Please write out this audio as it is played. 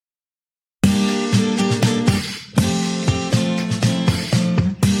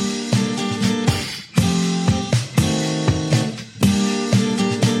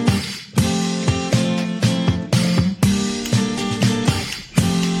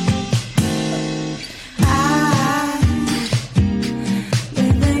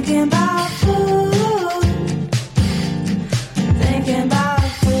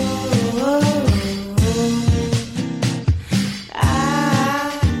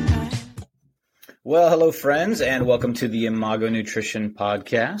Well, hello, friends, and welcome to the Imago Nutrition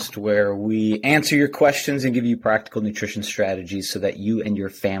Podcast, where we answer your questions and give you practical nutrition strategies so that you and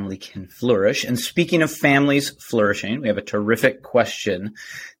your family can flourish. And speaking of families flourishing, we have a terrific question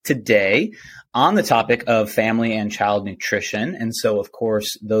today on the topic of family and child nutrition. And so, of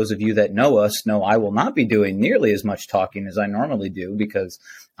course, those of you that know us know I will not be doing nearly as much talking as I normally do because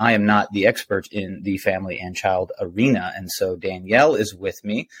I am not the expert in the family and child arena. And so Danielle is with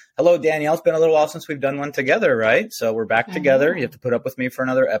me. Hello, Danielle. It's been a little while since we've done one together, right? So we're back together. You have to put up with me for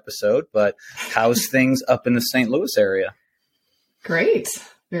another episode. But how's things up in the St. Louis area? Great.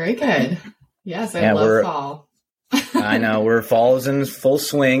 Very good. Yes, I love fall. I know. Fall is in full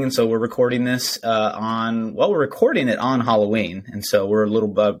swing. And so we're recording this we're recording it on Halloween. And so we're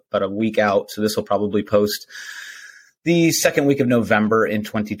about a week out. So this will probably post the second week of November in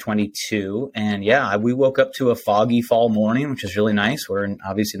 2022. And we woke up to a foggy fall morning, which is really nice. We're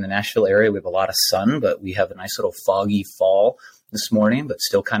obviously in the Nashville area. We have a lot of sun, but we have a nice little foggy fall this morning, but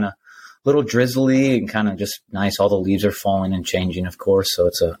still kind of a little drizzly and kind of just nice. All the leaves are falling and changing, of course. So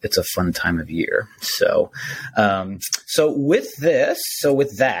it's a fun time of year. So with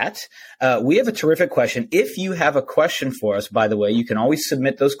that, we have a terrific question. If you have a question for us, by the way, you can always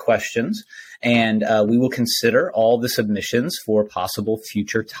submit those questions. And we will consider all the submissions for possible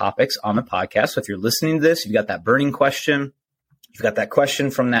future topics on the podcast. So if you're listening to this, you've got that burning question, you've got that question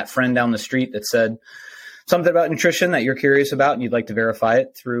from that friend down the street that said something about nutrition that you're curious about and you'd like to verify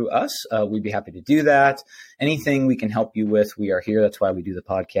it through us, we'd be happy to do that. Anything we can help you with, we are here. That's why we do the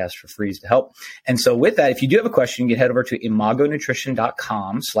podcast for free, is to help. And so with that, if you do have a question, you can head over to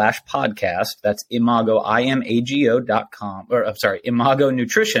imagonutrition.com/podcast. That's imago, IMAGO.com,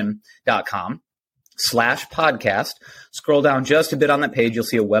 imagonutrition.com/podcast. Scroll down just a bit on that page. You'll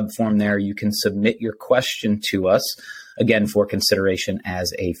see a web form there. You can submit your question to us, again, for consideration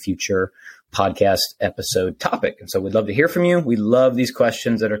as a future podcast episode topic. And so we'd love to hear from you. We love these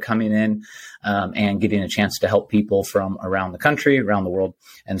questions that are coming in and getting a chance to help people from around the country, around the world.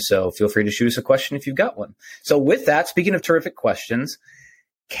 And so feel free to shoot us a question if you've got one. So with that, speaking of terrific questions,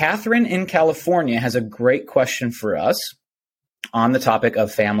 Catherine in California has a great question for us on the topic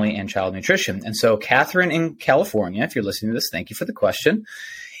of family and child nutrition. And so Catherine in California, if you're listening to this, thank you for the question.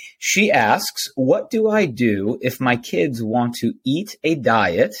 She asks, what do I do if my kids want to eat a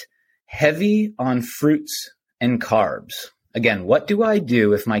diet heavy on fruits and carbs? Again, what do I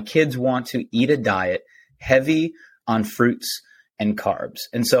do if my kids want to eat a diet heavy on fruits and carbs?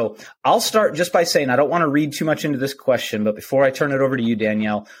 And so I'll start just by saying, I don't want to read too much into this question, but before I turn it over to you,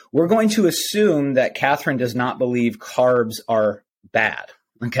 Danielle, we're going to assume that Catherine does not believe carbs are bad.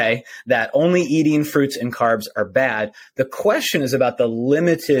 Okay, that only eating fruits and carbs are bad. The question is about the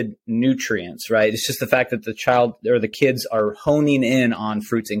limited nutrients, right? It's just the fact that the child or the kids are honing in on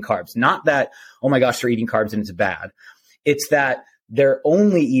fruits and carbs. Not that, oh my gosh, they're eating carbs and it's bad. It's that they're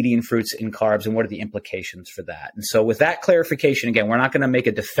only eating fruits and carbs, and what are the implications for that? And so with that clarification, again, we're not going to make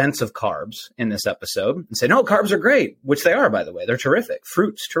a defense of carbs in this episode and say, no, carbs are great, which they are, by the way. They're terrific.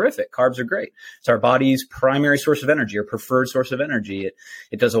 Fruits, terrific. Carbs are great. It's our body's primary source of energy, or preferred source of energy.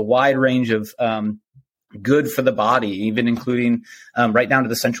 It does a wide range of good for the body, even including right down to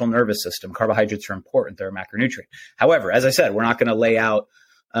the central nervous system. Carbohydrates are important. They're a macronutrient. However, as I said, we're not going to lay out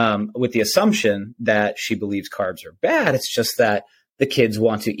with the assumption that she believes carbs are bad. It's just that the kids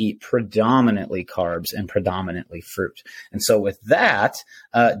want to eat predominantly carbs and predominantly fruit. And so with that,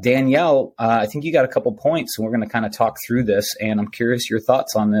 Danielle, I think you got a couple points, and we're going to kind of talk through this. And I'm curious your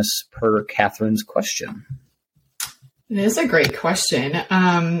thoughts on this per Catherine's question. It is a great question.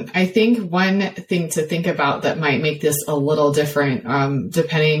 I think one thing to think about that might make this a little different,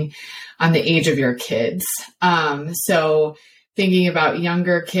 depending on the age of your kids. So thinking about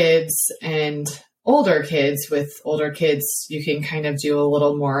younger kids and older kids. With older kids, you can kind of do a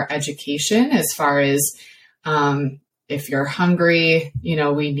little more education as far as if you're hungry,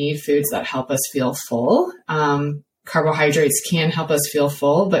 we need foods that help us feel full. Carbohydrates can help us feel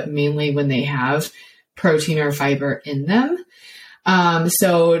full, but mainly when they have protein or fiber in them.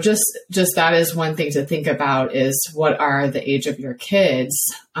 So just that is one thing to think about, is what are the age of your kids,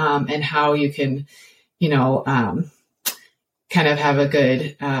 and how you can, kind of have a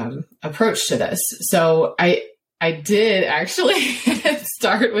good approach to this. So I did actually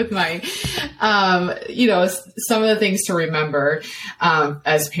start with my, some of the things to remember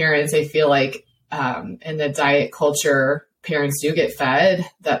as parents. I feel like in the diet culture, parents do get fed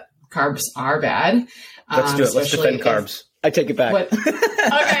that carbs are bad. Let's do it. Let's defend carbs. I take it back. Okay,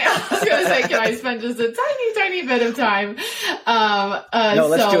 I was going to say, can I spend just a tiny bit of time? No,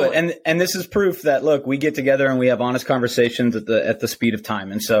 let's do it. And this is proof that, look, we get together and we have honest conversations at the speed of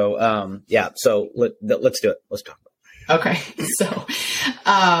time. And so, so let's do it. Let's talk about it. Okay.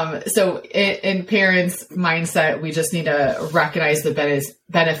 So in parents' mindset, we just need to recognize the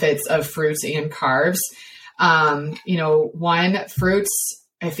benefits of fruits and carbs. Fruits,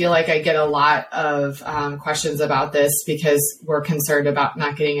 I feel like I get a lot of questions about this because we're concerned about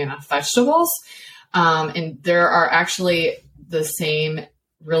not getting enough vegetables. And there are actually the same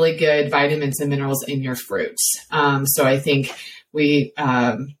really good vitamins and minerals in your fruits. So I think we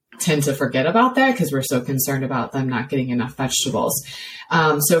tend to forget about that because we're so concerned about them not getting enough vegetables.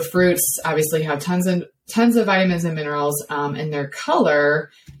 So fruits obviously have tons of vitamins and minerals, and their color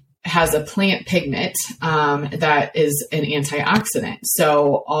has a plant pigment that is an antioxidant.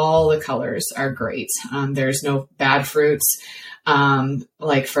 So all the colors are great. There's no bad fruits.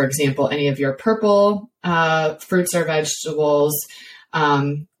 Like, for example, any of your purple fruits or vegetables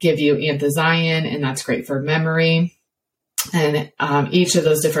give you anthocyane, and that's great for memory. And each of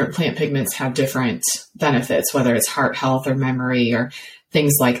those different plant pigments have different benefits, whether it's heart health or memory or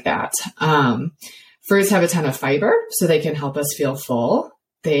things like that. Fruits have a ton of fiber, so they can help us feel full.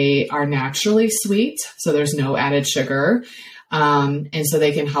 They are naturally sweet, so there's no added sugar. And so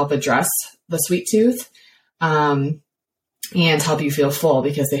they can help address the sweet tooth and help you feel full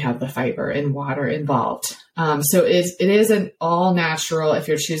because they have the fiber and water involved. So it is an all natural. If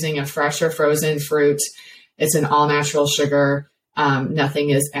you're choosing a fresh or frozen fruit, it's an all natural sugar.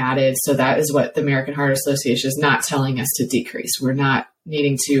 Nothing is added. So that is what the American Heart Association is not telling us to decrease. We're not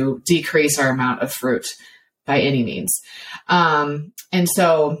needing to decrease our amount of fruit by any means. And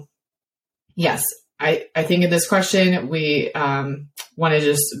so, yes, I think in this question, we want to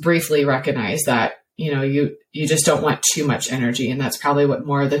just briefly recognize that, you just don't want too much energy. And that's probably what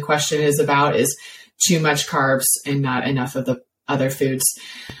more of the question is about, is too much carbs and not enough of the other foods.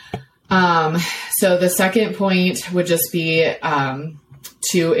 So the second point would just be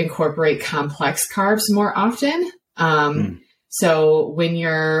to incorporate complex carbs more often. So when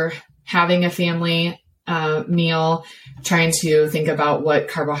you're having a family meal, trying to think about what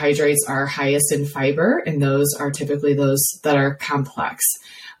carbohydrates are highest in fiber, and those are typically those that are complex.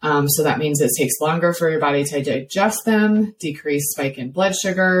 So that means it takes longer for your body to digest them, decrease spike in blood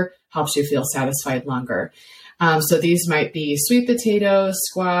sugar, helps you feel satisfied longer. So these might be sweet potatoes,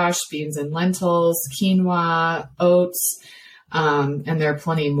 squash, beans and lentils, quinoa, oats, and there are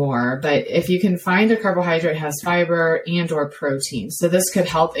plenty more. But if you can find a carbohydrate has fiber and or protein, so this could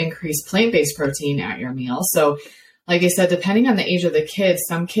help increase plant-based protein at your meal. So like I said, depending on the age of the kids,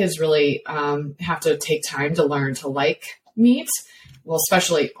 some kids really have to take time to learn to like meat. Well,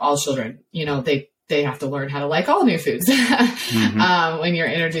 especially all children, they have to learn how to like all new foods when you're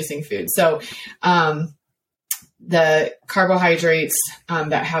introducing food. So the carbohydrates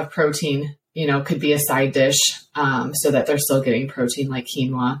that have protein, could be a side dish so that they're still getting protein, like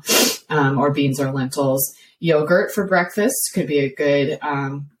quinoa or beans or lentils. Yogurt for breakfast could be a good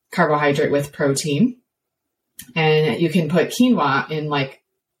carbohydrate with protein. And you can put quinoa in like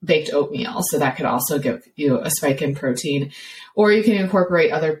baked oatmeal. So that could also give you a spike in protein. Or you can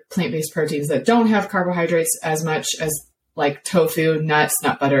incorporate other plant-based proteins that don't have carbohydrates as much as like tofu, nuts,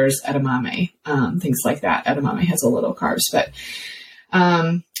 nut butters, edamame, things like that. Edamame has a little carbs, but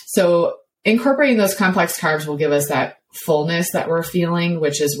so incorporating those complex carbs will give us that fullness that we're feeling,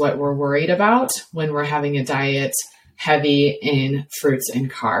 which is what we're worried about when we're having a diet heavy in fruits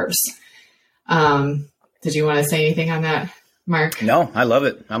and carbs. Did you want to say anything on that, Mark? No, I love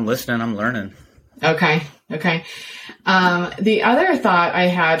it. I'm listening. I'm learning. Okay. The other thought I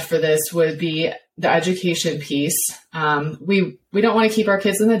had for this would be the education piece. We don't want to keep our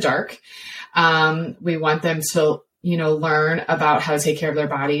kids in the dark. We want them to, learn about how to take care of their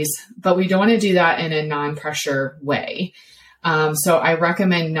bodies, but we don't want to do that in a non-pressure way. So I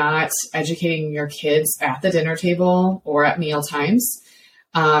recommend not educating your kids at the dinner table or at meal times.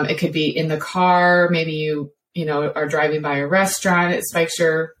 It could be in the car. Maybe you are driving by a restaurant. It spikes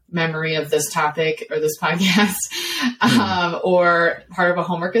your memory of this topic or this podcast, or part of a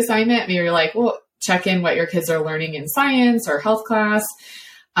homework assignment. Maybe you're like, well, check in what your kids are learning in science or health class.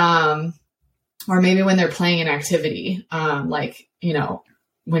 Or maybe when they're playing an activity,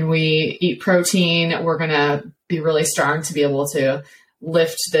 when we eat protein, we're going to be really strong to be able to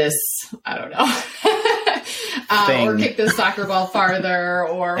lift this, I don't know, or kick this soccer ball farther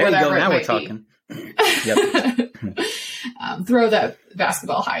or there whatever it might be. Throw that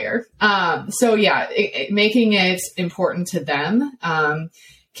basketball higher. Making it important to them.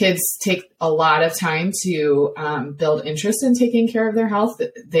 kids take a lot of time to build interest in taking care of their health.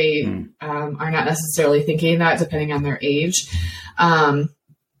 They are not necessarily thinking that, depending on their age.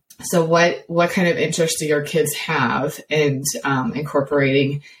 So what kind of interest do your kids have in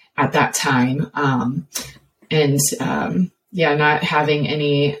incorporating at that time? Not having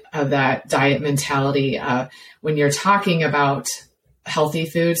any of that diet mentality. When you're talking about healthy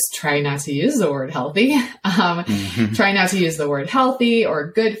foods, try not to use the word healthy. Try not to use the word healthy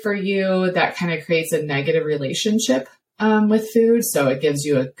or good for you. That kind of creates a negative relationship with food. So it gives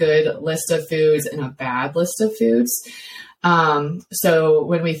you a good list of foods and a bad list of foods. So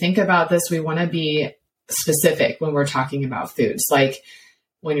when we think about this, we want to be specific when we're talking about foods. Like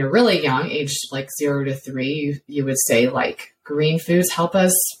when you're really young, age like 0 to 3, you would say like green foods help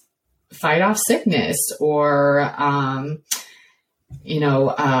us fight off sickness, or,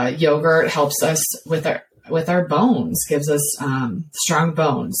 yogurt helps us with our bones, gives us, strong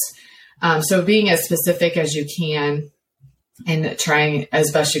bones. So being as specific as you can and trying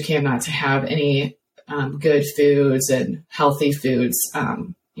as best you can not to have any, good foods and healthy foods,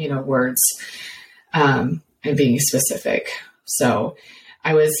 words, and being specific. So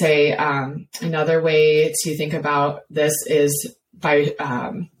I would say, another way to think about this is by,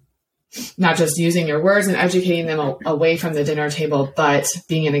 not just using your words and educating them away from the dinner table, but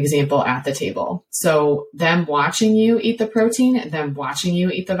being an example at the table. So them watching you eat the protein, them watching you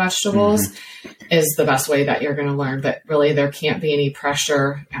eat the vegetables is the best way that you're going to learn. But really, there can't be any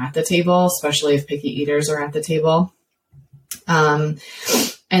pressure at the table, especially if picky eaters are at the table. And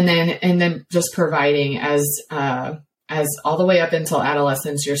then just providing as all the way up until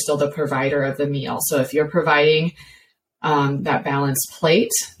adolescence, you're still the provider of the meal. So if you're providing that balanced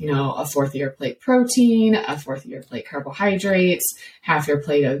plate, a fourth of your plate protein, a fourth of your plate carbohydrates, half your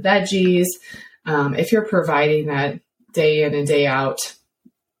plate of veggies. If you're providing that day in and day out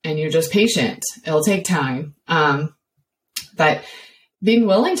and you're just patient, it'll take time. But being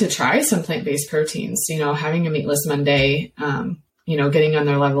willing to try some plant-based proteins, having a meatless Monday, getting on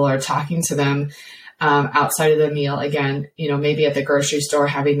their level or talking to them outside of the meal. Again, maybe at the grocery store,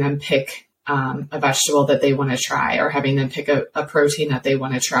 having them pick a vegetable that they want to try, or having them pick a protein that they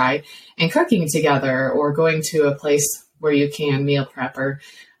want to try, and cooking together, or going to a place where you can meal prep or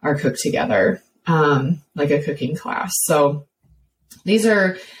cook together, like a cooking class. So these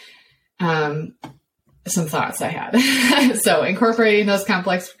are some thoughts I had. So incorporating those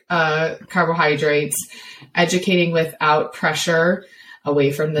complex carbohydrates, educating without pressure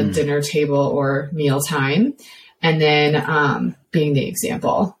away from the dinner table or meal time, and then being the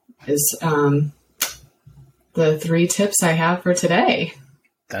example is the 3 tips I have for today.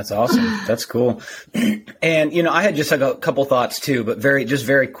 That's awesome. That's cool. And, I had just a couple thoughts too, but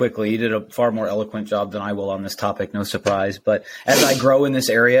very quickly. You did a far more eloquent job than I will on this topic. No surprise. But as I grow in this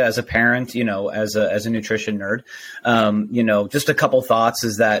area as a parent, as a nutrition nerd, just a couple thoughts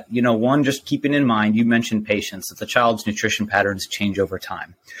is that, one, just keeping in mind, you mentioned patience, that the child's nutrition patterns change over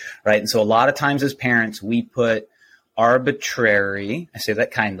time, right? And so a lot of times as parents, we put arbitrary, I say that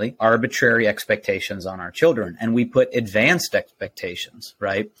kindly, arbitrary expectations on our children, and we put advanced expectations,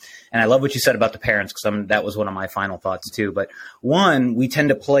 right? And I love what you said about the parents, because that was one of my final thoughts too. But one, we tend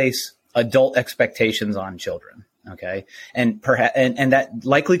to place adult expectations on children, okay? And that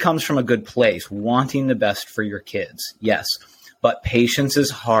likely comes from a good place, wanting the best for your kids, yes. But patience is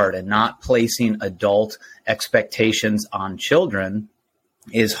hard, and not placing adult expectations on children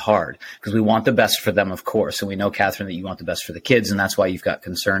is hard, because we want the best for them, of course. And we know, Catherine, that you want the best for the kids, and that's why you've got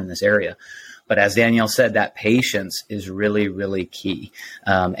concern in this area. But as Danielle said, that patience is really, really key.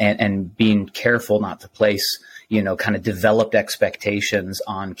 And being careful not to place, kind of developed expectations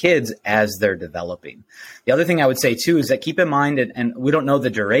on kids as they're developing. The other thing I would say too is that keep in mind, and we don't know the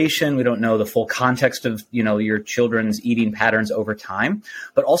duration, we don't know the full context of, your children's eating patterns over time,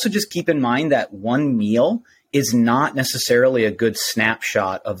 but also just keep in mind that one meal is not necessarily a good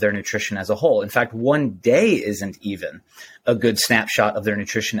snapshot of their nutrition as a whole. In fact, one day isn't even a good snapshot of their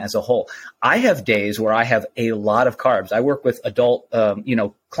nutrition as a whole. I have days where I have a lot of carbs. I work with adult,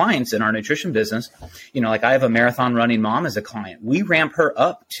 clients in our nutrition business. Like I have a marathon running mom as a client. We ramp her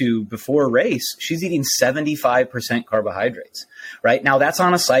up to, before a race, she's eating 75% carbohydrates, right? Now that's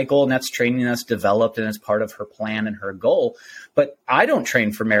on a cycle, and that's training that's developed, and it's part of her plan and her goal. But I don't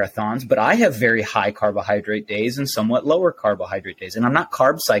train for marathons, but I have very high carbohydrate days and somewhat lower carbohydrate days. And I'm not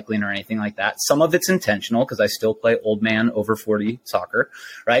carb cycling or anything like that. Some of it's intentional, because I still play old man over 40 soccer,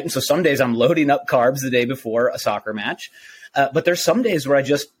 right? And so some days I'm loading up carbs the day before a soccer match. But there's some days where I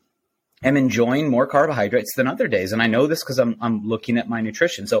just am enjoying more carbohydrates than other days. And I know this because I'm looking at my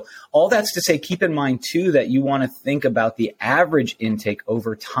nutrition. So all that's to say, keep in mind too, that you want to think about the average intake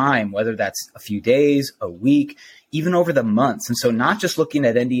over time, whether that's a few days, a week, even over the months. And so not just looking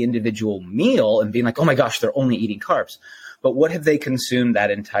at any individual meal and being like, oh my gosh, they're only eating carbs, but what have they consumed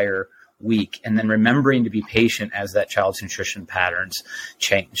that entire week? And then remembering to be patient as that child's nutrition patterns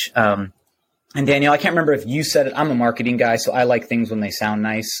change. And Danielle, I can't remember if you said it. I'm a marketing guy, so I like things when they sound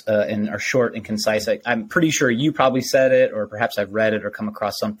nice and are short and concise. I'm pretty sure you probably said it, or perhaps I've read it or come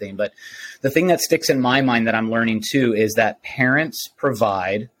across something. But the thing that sticks in my mind that I'm learning too is that parents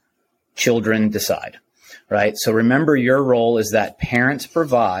provide, children decide, right? So remember, your role is that parents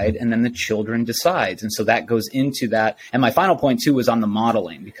provide and then the children decides. And so that goes into that. And my final point too was on the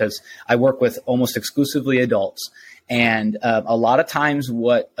modeling, because I work with almost exclusively adults. And a lot of times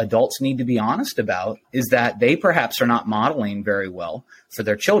what adults need to be honest about is that they perhaps are not modeling very well for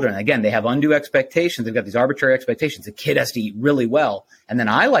their children. Again, they have undue expectations. They've got these arbitrary expectations. The kid has to eat really well. And then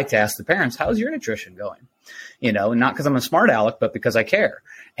I like to ask the parents, how's your nutrition going? And not because I'm a smart aleck, but because I care.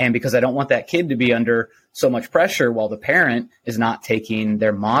 And because I don't want that kid to be under so much pressure while the parent is not taking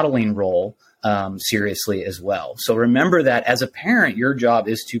their modeling role seriously as well. So remember that as a parent, your job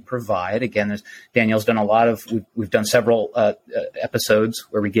is to provide. Again, Danielle's done we've done several episodes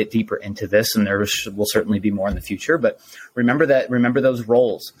where we get deeper into this, and there will certainly be more in the future. But remember those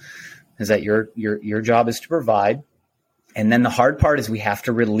roles is that your job is to provide. And then the hard part is we have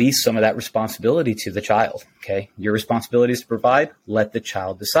to release some of that responsibility to the child. Okay. Your responsibility is to provide, let the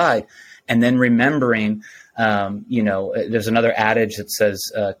child decide. And then remembering, there's another adage that says,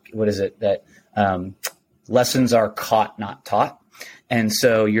 that lessons are caught, not taught. And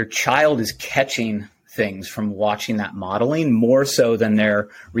so your child is catching things from watching that modeling more so than they're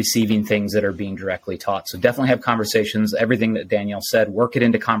receiving things that are being directly taught. So definitely have conversations, everything that Danielle said, work it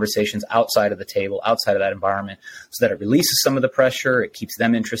into conversations outside of the table, outside of that environment, so that it releases some of the pressure. It keeps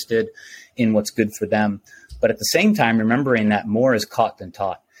them interested in what's good for them. But at the same time, remembering that more is caught than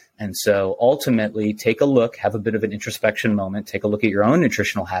taught. And so ultimately take a look, have a bit of an introspection moment, take a look at your own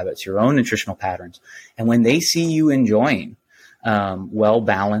nutritional habits, your own nutritional patterns. And when they see you enjoying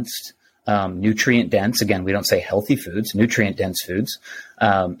well-balanced, nutrient dense, again, we don't say healthy foods, nutrient dense foods.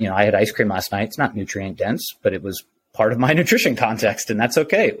 I had ice cream last night. It's not nutrient dense, but it was part of my nutrition context, and that's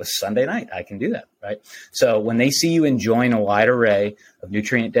okay. It was Sunday night. I can do that, right? So when they see you enjoying a wide array of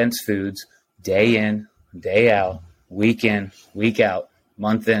nutrient dense foods, day in, day out, week in, week out,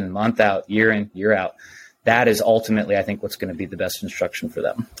 month in, month out, year in, year out, that is ultimately, I think, what's going to be the best instruction for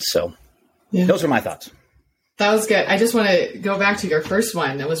them. So Those are my thoughts. That was good. I just want to go back to your first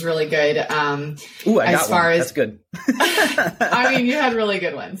one. That was really good. That's good. I mean, you had really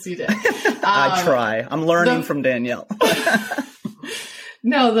good ones. You did. I try. I'm learning from Danielle.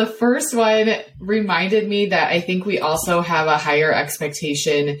 No, the first one reminded me that I think we also have a higher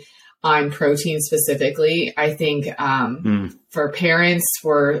expectation on protein specifically. I think for parents,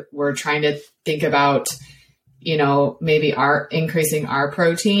 we're trying to think about, maybe increasing our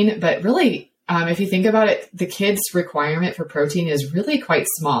protein, but really, if you think about it, the kids' requirement for protein is really quite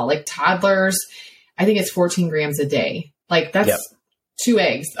small. Like toddlers, I think it's 14 grams a day. Like that's 2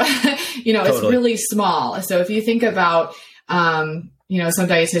 eggs. Totally. It's really small. So if you think about, some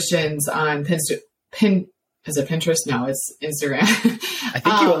dietitians on is it Pinterest? No, it's Instagram. I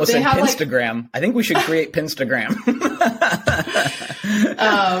think you almost said Pinstagram. I think we should create Pinstagram.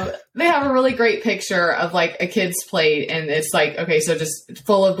 They have a really great picture of like a kid's plate, and it's like, okay, so just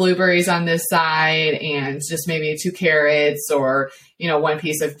full of blueberries on this side and just maybe 2 carrots or, 1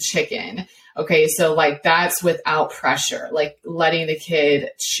 piece of chicken. Okay. So like that's without pressure, like letting the kid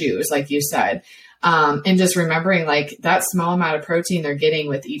choose, like you said. And just remembering like that small amount of protein they're getting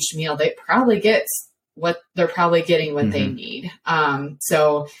with each meal, they probably get what they need. And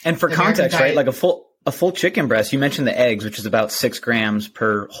for context, right? Like a full chicken breast, you mentioned the eggs, which is about 6 grams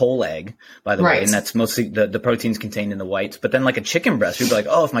per whole egg, by the way. And that's mostly the proteins contained in the whites. But then like a chicken breast, you'd be like,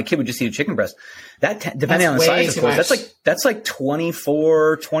 oh, if my kid would just eat a chicken breast, depending on the size, of course, that's like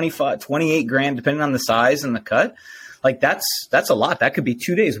 24, 25, 28 grams, depending on the size and the cut. Like that's a lot. That could be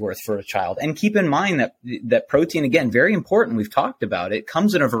 2 days worth for a child. And keep in mind that protein, again, very important. We've talked about it,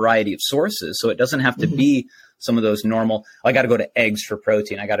 comes in a variety of sources. So it doesn't have to be some of those normal, I got to go to eggs for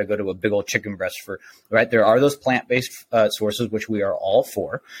protein. I got to go to a big old chicken breast right? There are those plant-based sources, which we are all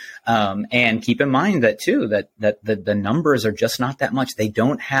for. And keep in mind that too, that the numbers are just not that much. They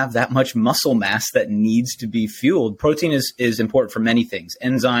don't have that much muscle mass that needs to be fueled. Protein is important for many things,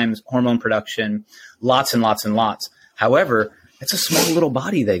 enzymes, hormone production, lots and lots and lots. However, it's a small little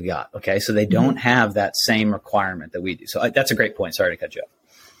body they've got. Okay. So they don't have that same requirement that we do. So that's a great point. Sorry to cut you off.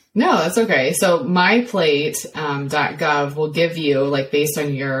 No, that's okay. So myplate.gov will give you, like, based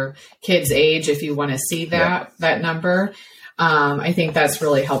on your kid's age, if you want to see that number. I think that's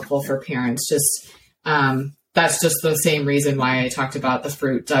really helpful for parents. That's just the same reason why I talked about the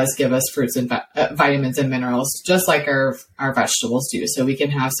fruit does give us fruits and vitamins and minerals, just like our vegetables do. So we can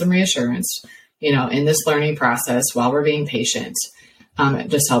have some reassurance, in this learning process while we're being patient. It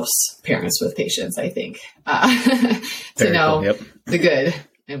just helps parents with patience, I think, to know the good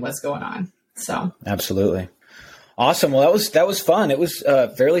and what's going on. So absolutely. Awesome. Well, that was fun. It was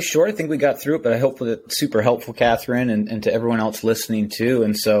fairly short. I think we got through it, but I hope it's super helpful, Catherine, and to everyone else listening too.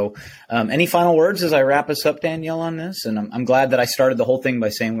 And so any final words as I wrap us up, Danielle, on this? And I'm glad that I started the whole thing by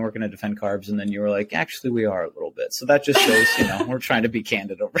saying we weren't going to defend carbs. And then you were like, actually, we are a little bit. So that just shows, we're trying to be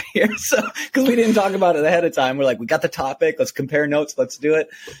candid over here. So because we didn't talk about it ahead of time. We're like, we got the topic. Let's compare notes. Let's do it.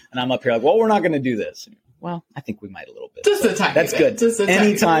 And I'm up here like, well, we're not going to do this. Well, I think we might a little bit. Just a tiny That's bit. good.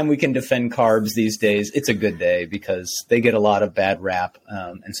 Anytime we can defend carbs these days, it's a good day because they get a lot of bad rap.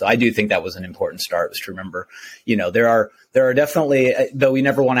 And so I do think that was an important start, was to remember, there are definitely, though we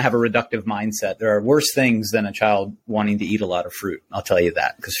never want to have a reductive mindset, there are worse things than a child wanting to eat a lot of fruit. I'll tell you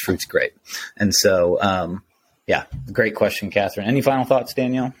that, because fruit's great. And so, great question, Catherine. Any final thoughts,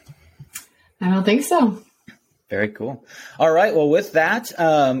 Danielle? I don't think so. Very cool. All right. Well, with that,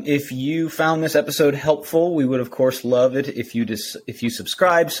 if you found this episode helpful, we would, of course, love it if you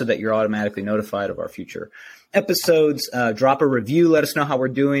subscribe so that you're automatically notified of our future episodes. Drop a review. Let us know how we're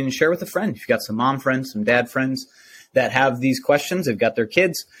doing. Share with a friend. If you've got some mom friends, some dad friends that have these questions, they've got their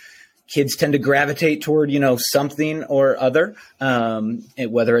kids. Kids tend to gravitate toward, something or other,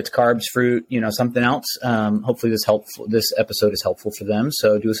 whether it's carbs, fruit, something else. Hopefully this episode is helpful for them.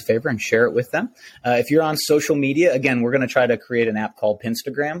 So do us a favor and share it with them. If you're on social media, again, we're going to try to create an app called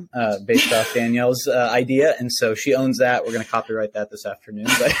Pinstagram, based off Danielle's idea. And so she owns that. We're going to copyright that this afternoon.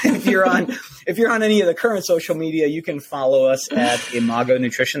 But if you're on any of the current social media, you can follow us at Imago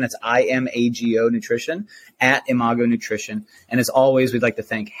Nutrition. That's IMAGO Nutrition, at Imago Nutrition. And as always, we'd like to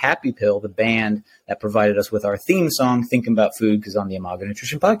thank Happy Pill, the band that provided us with our theme song, Thinking About Food, because on the Imago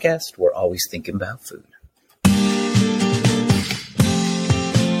Nutrition podcast, we're always thinking about food.